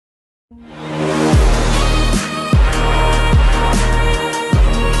Alright,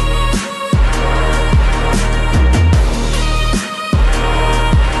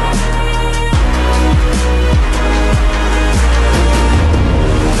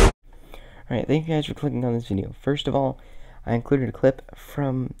 thank you guys for clicking on this video. First of all, I included a clip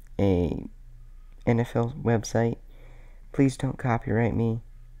from a NFL website. Please don't copyright me.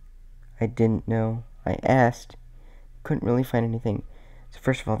 I didn't know. I asked. Couldn't really find anything. So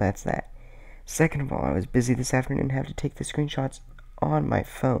first of all, that's that. Second of all, I was busy this afternoon and had to take the screenshots on my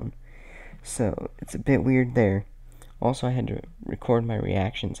phone. So it's a bit weird there. Also, I had to record my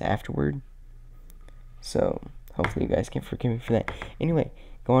reactions afterward. So hopefully you guys can forgive me for that. Anyway,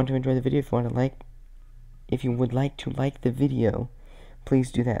 go on to enjoy the video. If you would like to like the video, please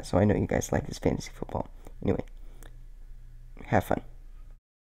do that so I know you guys like this fantasy football. Anyway, have fun.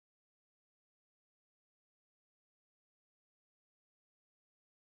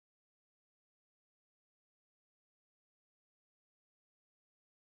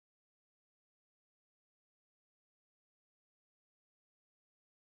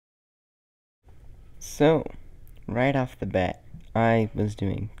 So, right off the bat, I was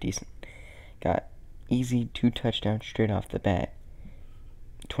doing decent. Got easy 2 touchdowns straight off the bat.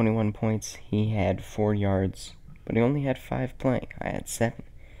 21 points, he had 4 yards, but he only had 5 playing. I had 7.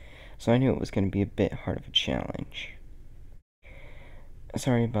 So I knew it was going to be a bit hard of a challenge.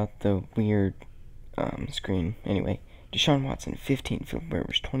 Sorry about the weird screen. Anyway, Deshaun Watson, 15. Philip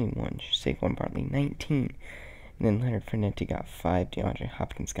Rivers, 21. Saquon Barkley, 19. And then Leonard Fournette got 5. DeAndre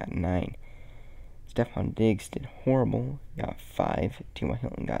Hopkins got 9. Stephon Diggs did horrible, got 5. T.Y.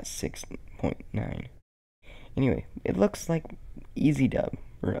 Hilton got 6.9. Anyway, it looks like easy dub.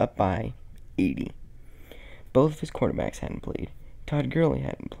 We're up by 80. Both of his quarterbacks hadn't played. Todd Gurley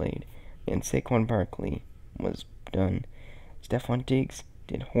hadn't played. And Saquon Barkley was done. Stephon Diggs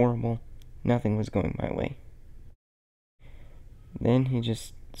did horrible. Nothing was going my way. Then he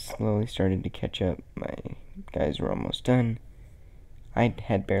just slowly started to catch up. My guys were almost done. I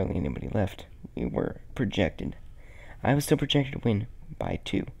had barely anybody left. We were projected. I was still projected to win by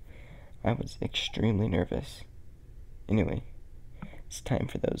 2. I was extremely nervous. Anyway, it's time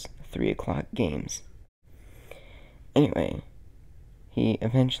for those 3 o'clock games. Anyway, he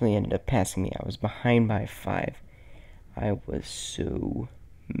eventually ended up passing me. I was behind by 5. I was so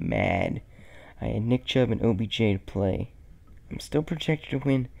mad. I had Nick Chubb and OBJ to play. I'm still projected to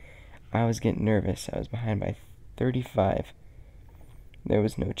win. I was getting nervous. I was behind by 35. There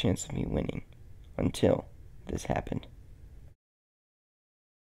was no chance of me winning until this happened.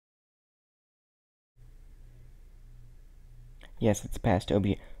 Yes, it's past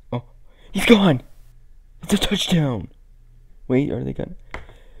OBJ. Oh, he's gone! It's a touchdown! Wait, are they gonna?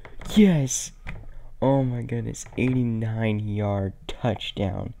 Yes! Oh my goodness, 89-yard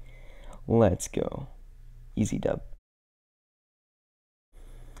touchdown. Let's go. Easy dub.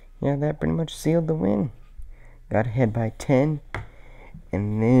 Yeah, that pretty much sealed the win. Got ahead by 10,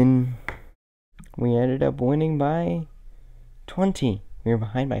 and then we ended up winning by 20. We were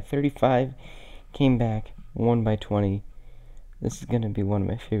behind by 35, came back, won by 20. This is going to be one of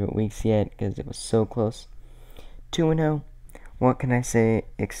my favorite weeks yet because it was so close. 2-0. What can I say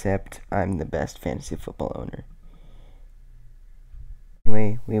except I'm the best fantasy football owner?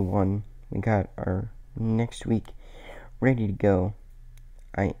 Anyway, we won. We got our next week ready to go.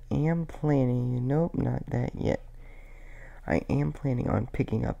 I am planning, nope, not that yet. I am planning on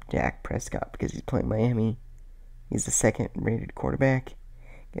picking up Dak Prescott because he's playing Miami. He's the 2nd rated quarterback,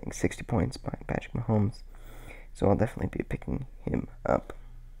 getting 60 points behind Patrick Mahomes. So I'll definitely be picking him up.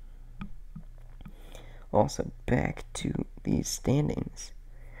 Also, back to these standings.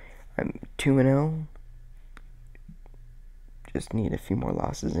 I'm 2-0. Just need a few more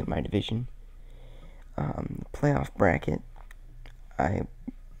losses in my division. Playoff bracket, I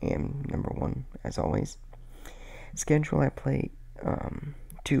am number 1 as always. Schedule, I play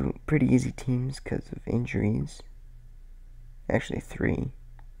 2 pretty easy teams because of injuries. Actually 3.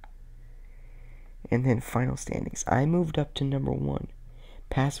 And then final standings. I moved up to number 1.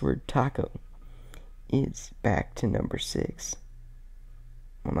 Password Taco is back to number 6.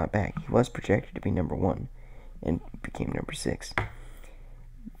 Well, not back. He was projected to be number 1 and became number 6.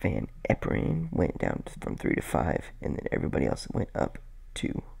 Van Eperen went down from 3 to 5, and then everybody else went up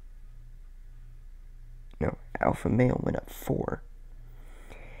to... No, Alpha Male went up 4.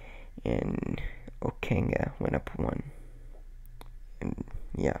 And Okanga went up 1. And,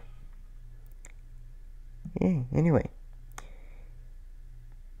 yeah. Anyway.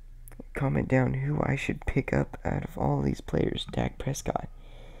 Comment down who I should pick up out of all these players. Dak Prescott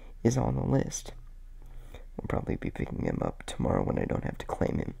is on the list. We'll probably be picking him up tomorrow when I don't have to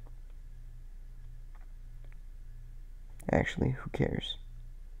claim him. Actually, who cares?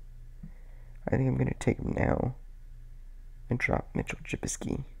 I think I'm going to take him now and drop Mitchell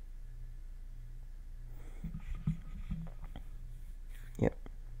Trubisky. Yep.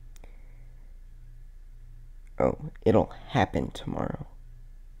 Oh, it'll happen tomorrow.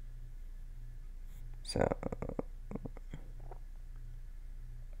 So,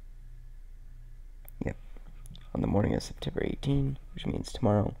 yep. On the morning of September 18, which means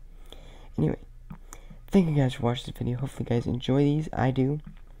tomorrow. Anyway, thank you guys for watching this video. Hopefully you guys enjoy these. I do.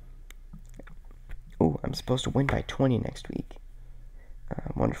 Oh, I'm supposed to win by 20 next week.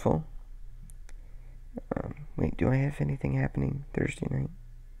 Wonderful. Wait, do I have anything happening Thursday night?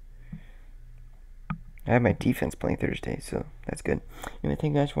 I have my defense playing Thursday, so that's good. Anyway,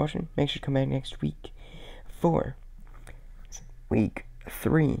 thank you guys for watching. Make sure to come back next week for week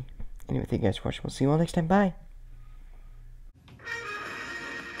 3. Anyway, thank you guys for watching. We'll see you all next time. Bye.